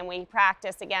Blake, and then we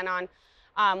practice again on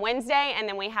Wednesday, and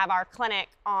then we have our clinic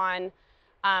on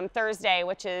Thursday,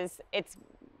 which it's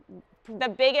the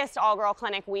biggest all-girl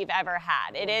clinic we've ever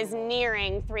had. It is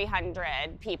nearing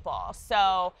 300 people.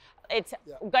 So it's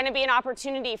going to be an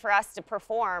opportunity for us to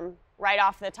perform right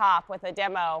off the top with a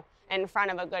demo in front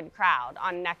of a good crowd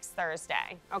on next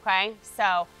Thursday, okay?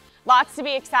 So lots to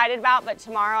be excited about, but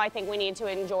tomorrow I think we need to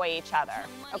enjoy each other,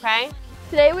 okay?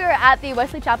 Today we were at the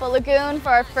Wesley Chapel Lagoon for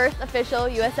our first official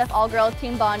USF all-girls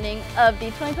team bonding of the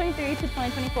 2023 to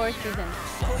 2024 season.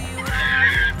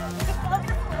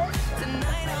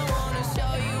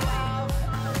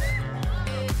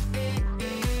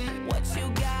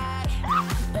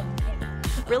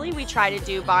 Really, we try to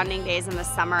do bonding days in the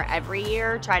summer every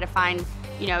year, try to find,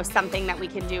 you know, something that we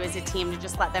can do as a team to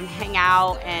just let them hang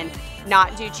out and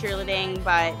not do cheerleading,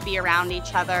 but be around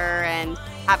each other and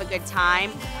have a good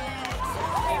time.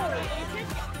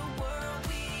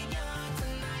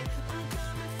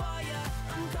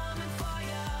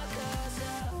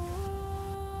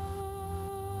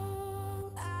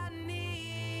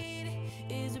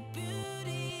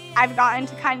 I've gotten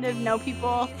to kind of know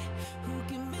people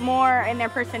more in their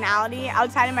personality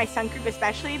outside of my stunt group,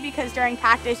 especially because during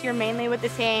practice you're mainly with the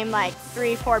same like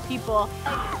 3-4 people.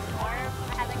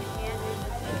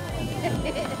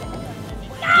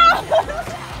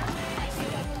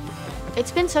 It's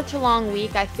been such a long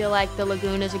week. I feel like the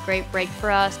lagoon is a great break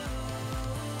for us.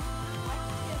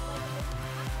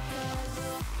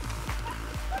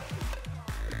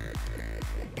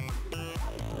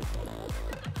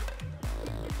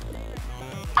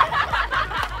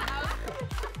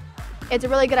 It's a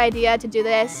really good idea to do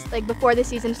this like before the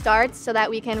season starts so that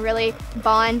we can really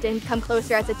bond and come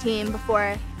closer as a team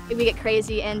before we get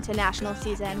crazy into national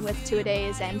season with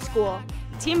two-a-days and school.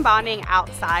 Team bonding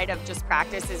outside of just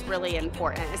practice is really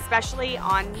important, especially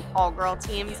on all-girl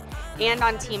teams and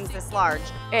on teams this large.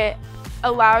 It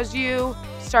allows you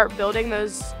to start building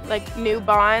those like new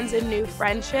bonds and new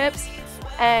friendships.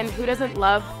 And who doesn't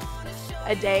love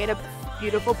a day at a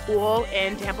beautiful pool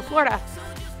in Tampa, Florida?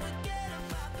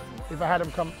 If I had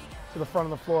them come to the front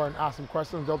of the floor and ask them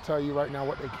questions, they'll tell you right now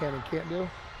what they can and can't do.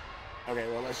 Okay,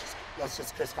 well, let's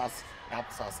just crisscross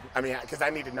applesauce. I mean, because I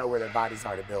need to know where their bodies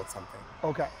are to build something.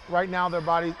 Okay, right now their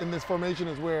body in this formation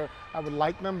is where I would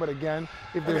like them, but again,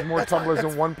 if there's more tumblers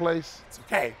in one place. It's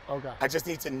okay. Okay. I just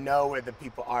need to know where the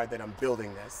people are that I'm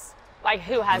building this. Like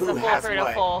who has the full through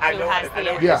to full, I who know, has I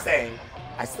know what the... you're saying.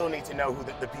 I still need to know who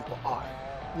the people are.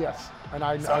 Yes, and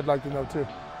I'd like to know too.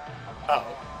 Oh.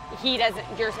 He doesn't,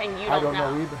 you're saying you I don't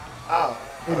don't know either. Oh,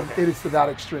 okay. It is to that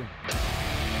extreme.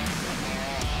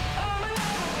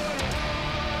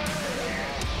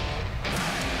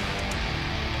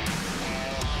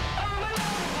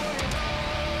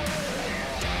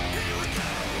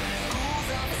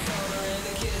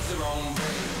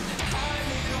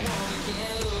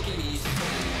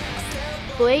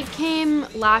 Blake came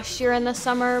last year in the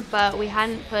summer, but we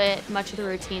hadn't put much of the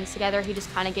routines together. He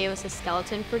just kind of gave us a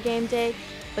skeleton for game day.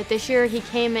 But this year he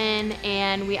came in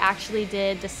and we actually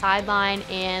did the sideline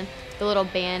and the little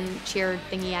band cheer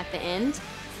thingy at the end.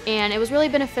 And it was really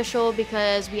beneficial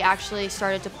because we actually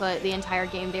started to put the entire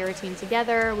game day routine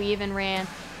together. We even ran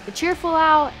the cheer full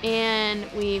out and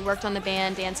we worked on the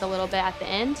band dance a little bit at the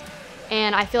end.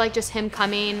 And I feel like just him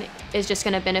coming is just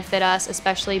going to benefit us,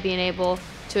 especially being able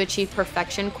to achieve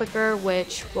perfection quicker,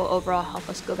 which will overall help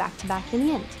us go back to back in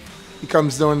the end. He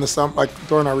comes during the summer, like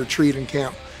during our retreat in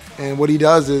camp, and what he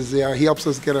does is he helps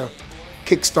us get a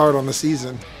kick start on the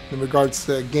season in regards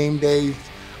to game day,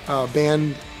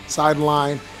 band,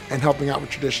 sideline, and helping out with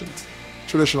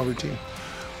traditional routine.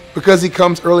 Because he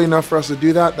comes early enough for us to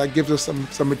do that, that gives us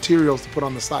some materials to put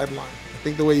on the sideline. I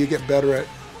think the way you get better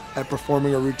at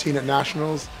performing a routine at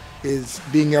nationals is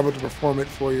being able to perform it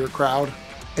for your crowd,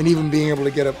 and even being able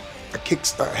to get a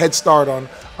head start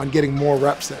on getting more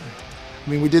reps in. I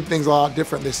mean, we did things a lot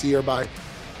different this year by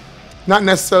not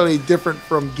necessarily different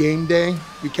from game day.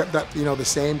 We kept that the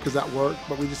same because that worked,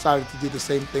 but we decided to do the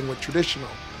same thing with traditional.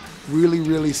 Really,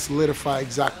 really solidify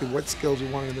exactly what skills we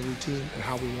wanted in the routine and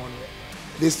how we wanted it.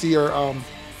 This year,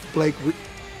 Blake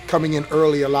coming in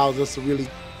early allows us to really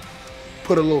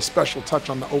put a little special touch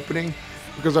on the opening,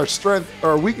 because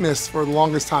our weakness for the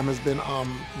longest time has been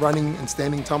running and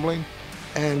standing tumbling.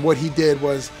 And what he did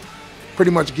was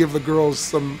pretty much give the girls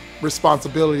some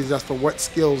responsibilities as to what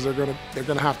skills they're gonna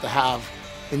have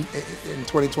in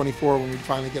 2024 when we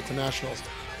finally get to nationals.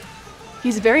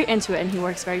 He's very into it and he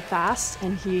works very fast,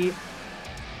 and he,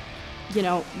 you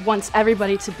know, wants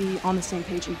everybody to be on the same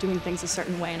page and doing things a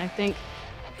certain way. And I think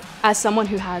as someone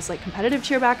who has like competitive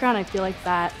cheer background, I feel like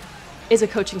that is a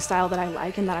coaching style that I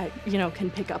like and that I, you know, can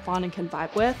pick up on and can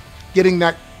vibe with. Getting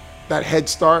that head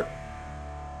start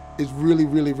is really,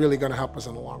 really, really going to help us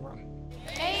in the long run.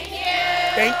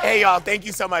 Hey y'all, thank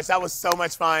you so much. That was so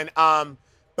much fun.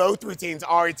 Both routines,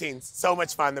 all routines, so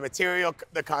much fun. The material,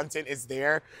 the content is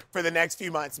there for the next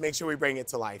few months. Make sure we bring it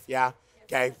to life, yeah?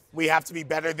 Okay, we have to be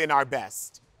better than our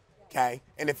best, okay?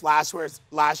 And if last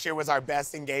year was our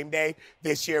best in game day,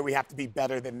 this year we have to be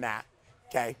better than that,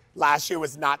 okay? Last year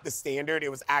was not the standard,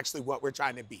 it was actually what we're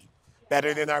trying to be.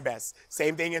 Better than our best.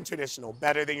 Same thing in traditional,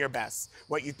 better than your best.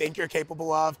 What you think you're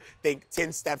capable of, think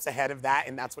 10 steps ahead of that,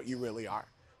 and that's what you really are,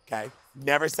 okay?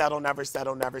 Never settle, never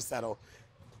settle, never settle.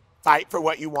 Fight for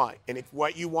what you want. And if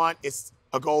what you want is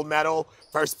a gold medal,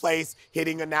 first place,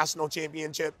 hitting a national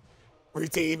championship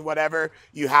routine, whatever,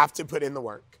 you have to put in the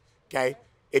work, okay?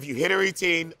 If you hit a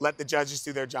routine, let the judges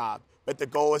do their job. But the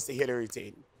goal is to hit a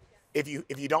routine. If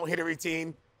you don't hit a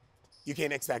routine, you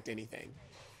can't expect anything.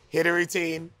 Hit a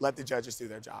routine, let the judges do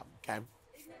their job, okay?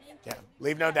 Yeah,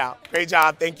 leave no doubt. Great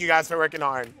job. Thank you guys for working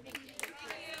hard.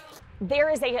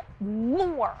 There is a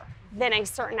more than a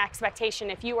certain expectation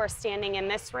if you are standing in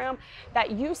this room that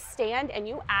you stand and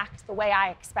you act the way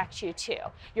I expect you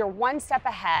to. You're one step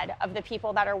ahead of the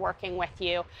people that are working with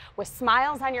you, with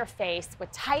smiles on your face, with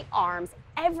tight arms.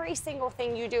 Every single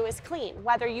thing you do is clean,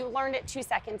 whether you learned it 2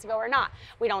 seconds ago or not.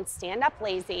 We don't stand up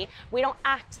lazy. We don't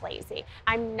act lazy.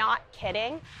 I'm not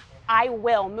kidding. I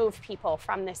will move people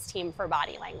from this team for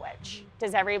body language.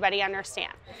 Does everybody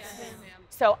understand? Yes.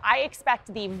 So I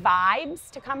expect the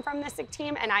vibes to come from this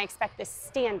team, and I expect the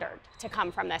standard to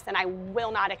come from this, and I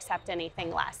will not accept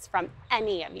anything less from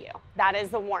any of you. That is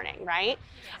the warning, right?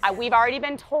 We've already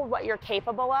been told what you're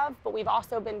capable of, but we've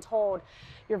also been told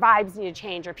your vibes need to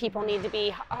change, or people need to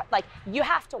be, like, you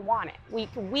have to want it.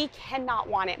 We cannot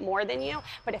want it more than you,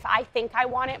 but if I think I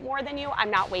want it more than you,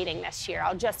 I'm not waiting this year.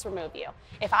 I'll just remove you.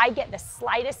 If I get the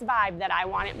slightest vibe that I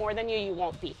want it more than you, you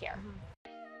won't be here.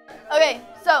 Okay,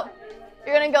 so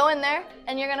you're gonna go in there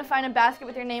and you're gonna find a basket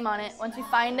with your name on it. Once you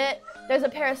find it, there's a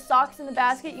pair of socks in the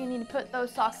basket. You need to put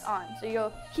those socks on. So you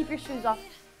go, keep your shoes off,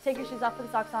 take your shoes off, put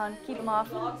the socks on, keep them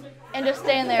off, and just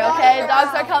stay in there, okay?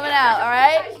 Dogs are coming out, all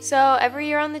right? So every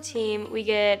year on the team, we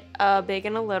get a big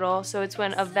and a little. So it's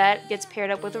when a vet gets paired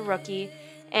up with a rookie,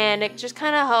 and it just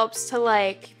kind of helps to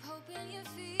like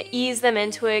ease them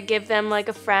into it, give them like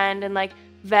a friend, and like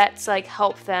vets like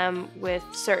help them with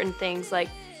certain things. Like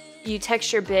you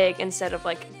text your big instead of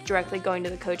like directly going to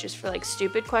the coaches for like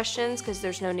stupid questions, because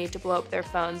there's no need to blow up their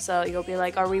phone. So you'll be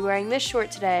like, are we wearing this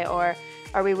short today? Or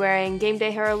are we wearing game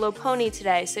day hair or low pony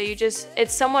today? So you just,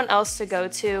 it's someone else to go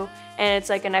to, and it's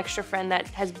like an extra friend that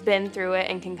has been through it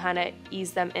and can kind of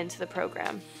ease them into the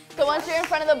program. So once you're in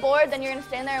front of the board, then you're gonna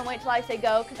stand there and wait till I say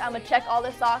go, because I'm gonna check all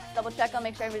the socks, double check them,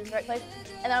 make sure everybody's in the right place.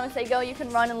 And then I'm gonna say go, you can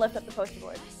run and lift up the poster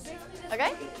board.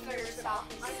 Okay?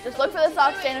 Just look for the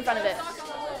socks, stand in front of it.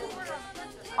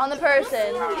 On the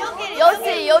person. You'll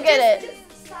see, you'll get it.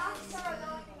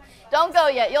 Don't go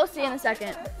yet, you'll see in a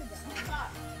second.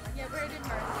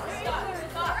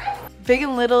 Big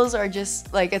and littles are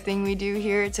just like a thing we do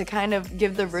here to kind of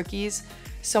give the rookies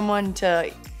someone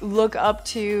to look up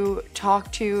to,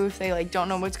 talk to if they like don't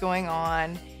know what's going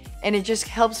on, and it just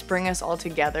helps bring us all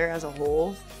together as a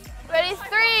whole. Ready?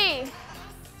 3,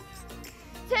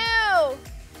 2,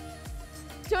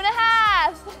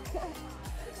 2.5,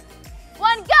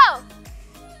 1, go!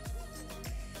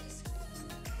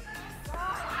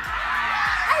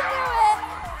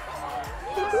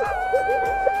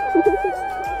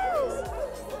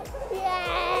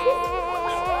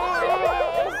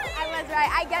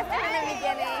 I guessed it in the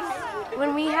beginning.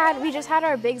 When we just had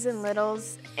our bigs and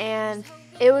littles, and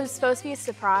it was supposed to be a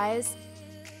surprise.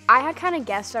 I had kind of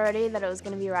guessed already that it was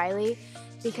going to be Riley,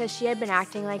 because she had been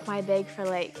acting like my big for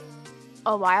like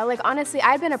a while. Like honestly,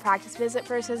 I'd been a practice visit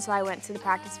person, so I went to the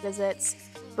practice visits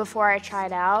before I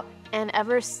tried out. And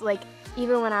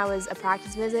even when I was a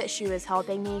practice visit, she was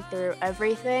helping me through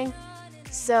everything.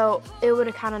 So it would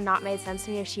have kind of not made sense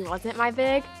to me if she wasn't my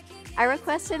big. I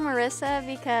requested Marissa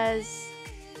because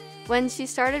when she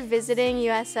started visiting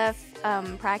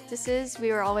USF practices,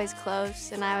 we were always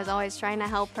close, and I was always trying to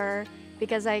help her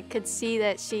because I could see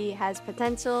that she has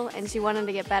potential and she wanted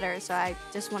to get better, so I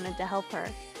just wanted to help her.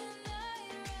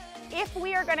 If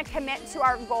we are going to commit to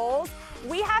our goals,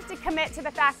 we have to commit to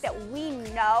the fact that we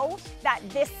know that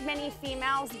this many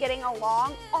females getting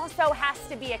along also has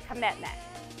to be a commitment,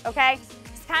 okay?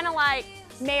 It's kind of like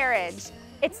marriage.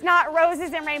 It's not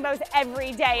roses and rainbows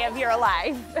every day of your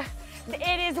life.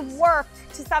 It is work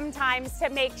to sometimes to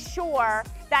make sure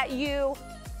that you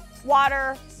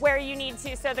water where you need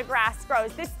to so the grass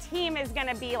grows. This team is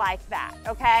gonna be like that,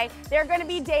 okay? There are gonna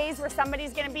be days where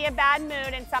somebody's gonna be in a bad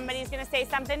mood and somebody's gonna say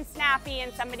something snappy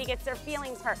and somebody gets their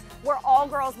feelings hurt. We're all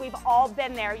girls, we've all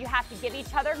been there. You have to give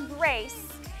each other grace,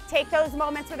 take those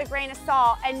moments with a grain of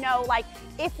salt and know, like,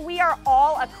 if we are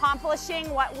all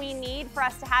accomplishing what we need for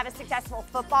us to have a successful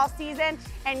football season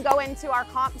and go into our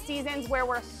comp seasons where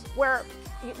we're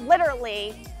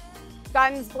literally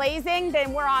guns blazing,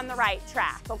 then we're on the right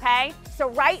track, okay? So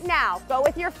right now, go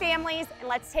with your families and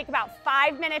let's take about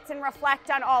 5 minutes and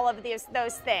reflect on all of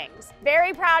those things.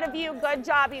 Very proud of you. Good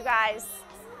job, you guys.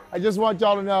 I just want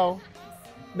y'all to know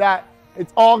that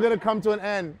it's all gonna come to an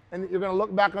end, and you're gonna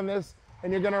look back on this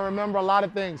and you're gonna remember a lot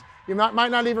of things. You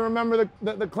might not even remember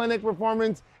the clinic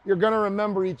performance. You're gonna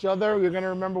remember each other. You're gonna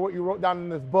remember what you wrote down in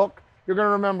this book. You're gonna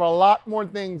remember a lot more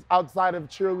things outside of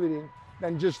cheerleading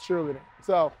than just cheerleading.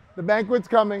 So the banquet's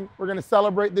coming. We're gonna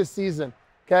celebrate this season,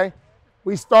 okay?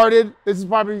 We started, this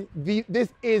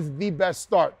is the best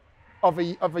start of a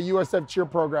USF cheer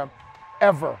program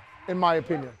ever, in my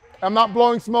opinion. I'm not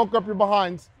blowing smoke up your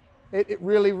behinds. It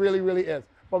really, really, really is.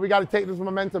 But we gotta take this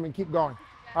momentum and keep going,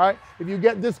 all right? If you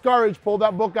get discouraged, pull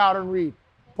that book out and read.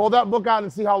 Pull that book out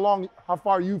and see how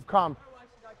far you've come.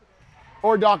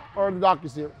 Or the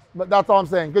docuseries. But that's all I'm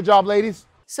saying. Good job, ladies.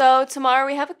 So tomorrow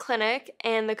we have a clinic,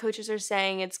 and the coaches are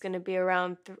saying it's going to be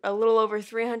around a little over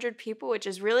 300 people, which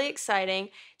is really exciting.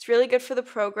 It's really good for the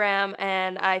program,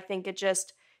 and I think it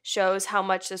just shows how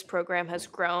much this program has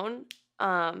grown.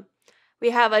 We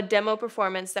have a demo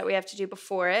performance that we have to do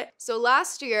before it. So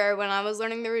last year when I was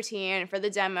learning the routine for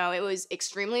the demo, it was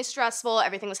extremely stressful.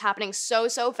 Everything was happening so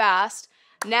fast.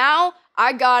 Now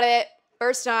I got it.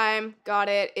 First time, got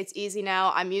it. It's easy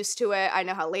now. I'm used to it. I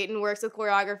know how Leighton works with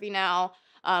choreography now.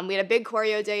 We had a big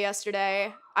choreo day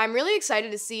yesterday. I'm really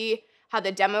excited to see how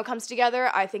the demo comes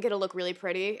together. I think it'll look really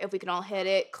pretty if we can all hit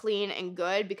it clean and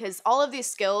good, because all of these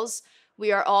skills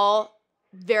we are all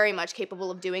very much capable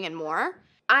of doing and more.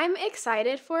 I'm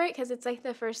excited for it because it's like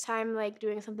the first time like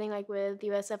doing something like with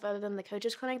USF other than the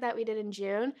coaches clinic that we did in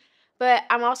June. But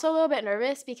I'm also a little bit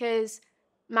nervous because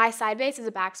my side base is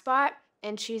a back spot,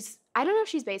 and I don't know if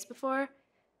she's based before,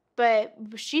 but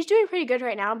she's doing pretty good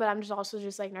right now. But I'm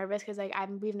just like nervous because like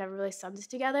we've never really subbed this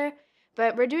together.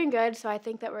 But we're doing good, so I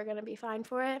think that we're gonna be fine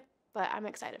for it. But I'm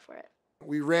excited for it.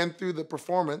 We ran through the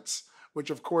performance, which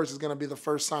of course is gonna be the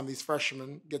first time these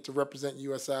freshmen get to represent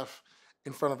USF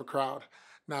in front of a crowd.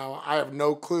 Now, I have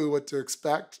no clue what to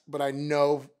expect, but I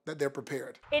know that they're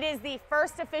prepared. It is the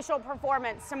first official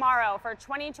performance tomorrow for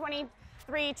 2023-2024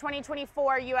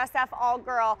 USF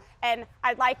All-Girl, and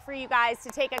I'd like for you guys to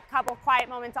take a couple quiet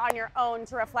moments on your own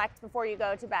to reflect before you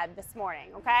go to bed this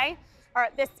morning, okay? Or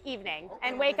this evening,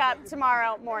 and wake up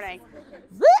tomorrow morning.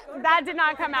 That did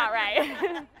not come out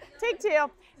right. Take two.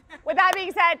 With that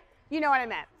being said, you know what I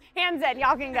meant. Hands in,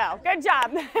 y'all can go. Good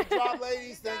job. Good job,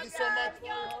 ladies. Thank you so much for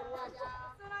your hard work.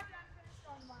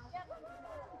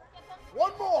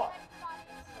 One more.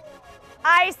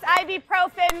 Ice,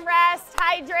 ibuprofen, rest,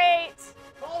 hydrate.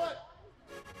 Call it.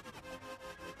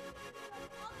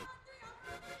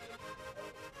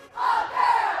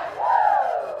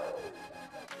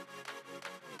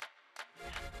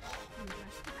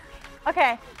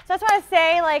 Okay, so I just want to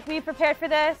say, like, we prepared for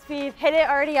this. We've hit it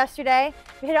already yesterday.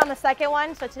 We hit it on the second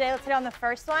one, so today let's hit it on the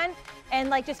first one. And,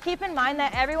 like, just keep in mind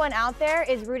that everyone out there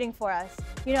is rooting for us.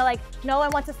 You know, like, no one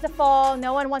wants us to fall,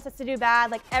 no one wants us to do bad.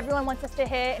 Like, everyone wants us to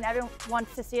hit, and everyone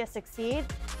wants to see us succeed.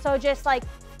 So just, like,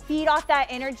 feed off that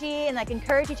energy and, like,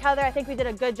 encourage each other. I think we did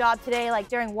a good job today. Like,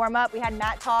 during warm-up, we had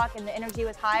mat talk, and the energy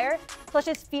was higher. So let's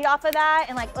just feed off of that,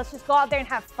 and, like, let's just go out there and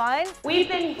have fun. We've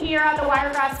been here at the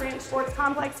Wiregrass Ranch Sports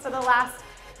Complex for the last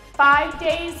 5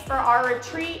 days for our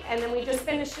retreat, and then we just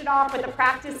finished it off with a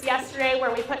practice yesterday where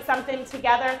we put something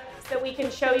together so we can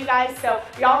show you guys. So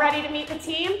y'all ready to meet the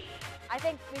team? I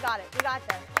think we got it. We got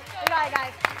this. We got it,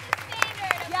 guys.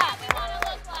 Yeah.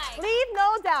 Leave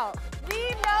no doubt.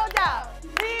 Leave no doubt.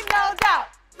 Leave no doubt.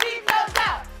 Leave no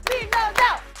doubt. Leave no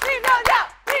doubt. Leave no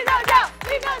doubt. Leave no doubt.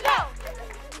 Leave no doubt.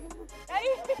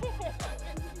 Ready?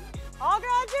 All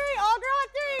girl on three. All girl on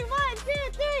three. 1, 2,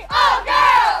 3. All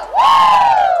girl.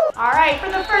 Woo! All right, for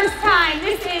the first time,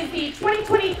 this is the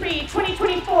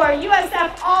 2023-2024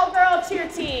 USF All-Girl Cheer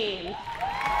Team.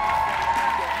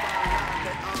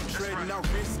 Not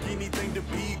risk anything to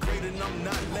be great, and I'm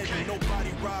not letting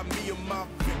nobody rob me of my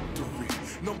victory.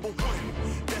 Number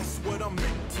one, that's what I'm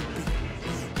meant to be.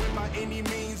 When my any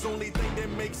means, only thing that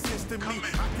makes sense to me.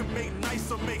 I can make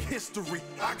nice or make history.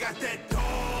 I got that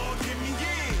dog in me,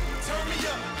 yeah. Turn me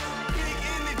up, big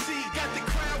energy, got the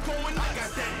crowd going nuts. I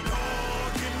got that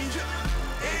dog in me,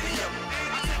 yeah. Eddie up,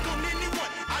 I take on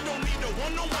anyone. I don't need no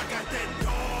one, no, I got that